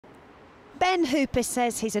Ben Hooper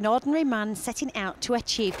says he's an ordinary man setting out to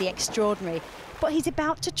achieve the extraordinary, but he's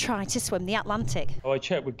about to try to swim the Atlantic. I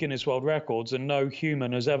checked with Guinness World Records and no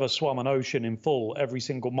human has ever swum an ocean in full every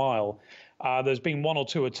single mile. There's been one or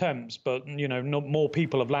two attempts, but, more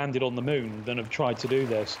people have landed on the moon than have tried to do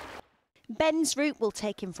this. Ben's route will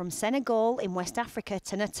take him from Senegal in West Africa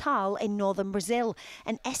to Natal in northern Brazil,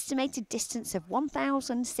 an estimated distance of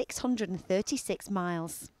 1,636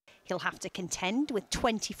 miles. He'll have to contend with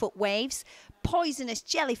 20-foot waves, poisonous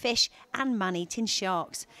jellyfish and man-eating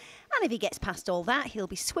sharks. And if he gets past all that, he'll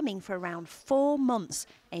be swimming for around 4 months,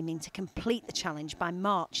 aiming to complete the challenge by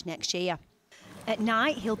March next year. At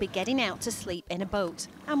night, he'll be getting out to sleep in a boat,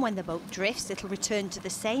 and when the boat drifts, it'll return to the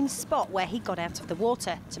same spot where he got out of the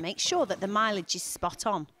water to make sure that the mileage is spot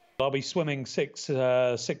on. I'll be swimming six and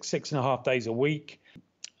a half days a week,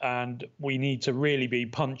 and we need to really be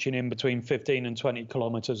punching in between 15 and 20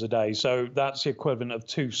 kilometres a day. So that's the equivalent of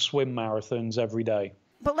 2 swim marathons every day.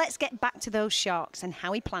 But let's get back to those sharks and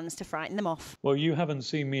how he plans to frighten them off. Well, you haven't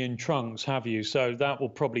seen me in trunks, have you? So that will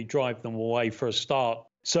probably drive them away for a start.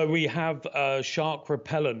 So we have shark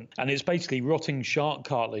repellent, and it's basically rotting shark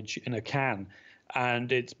cartilage in a can.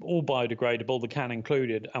 And it's all biodegradable, the can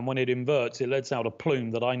included. And when it inverts, it lets out a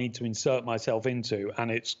plume that I need to insert myself into.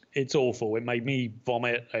 And it's awful. It made me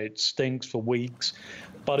vomit. It stinks for weeks.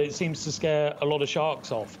 But it seems to scare a lot of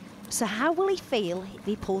sharks off. So how will he feel if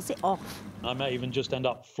he pulls it off? I may even just end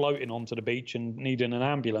up floating onto the beach and needing an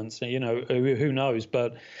ambulance. Who knows?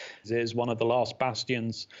 But it is one of the last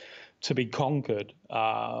bastions to be conquered,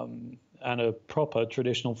 and a proper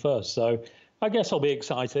traditional first. So I guess I'll be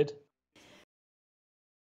excited.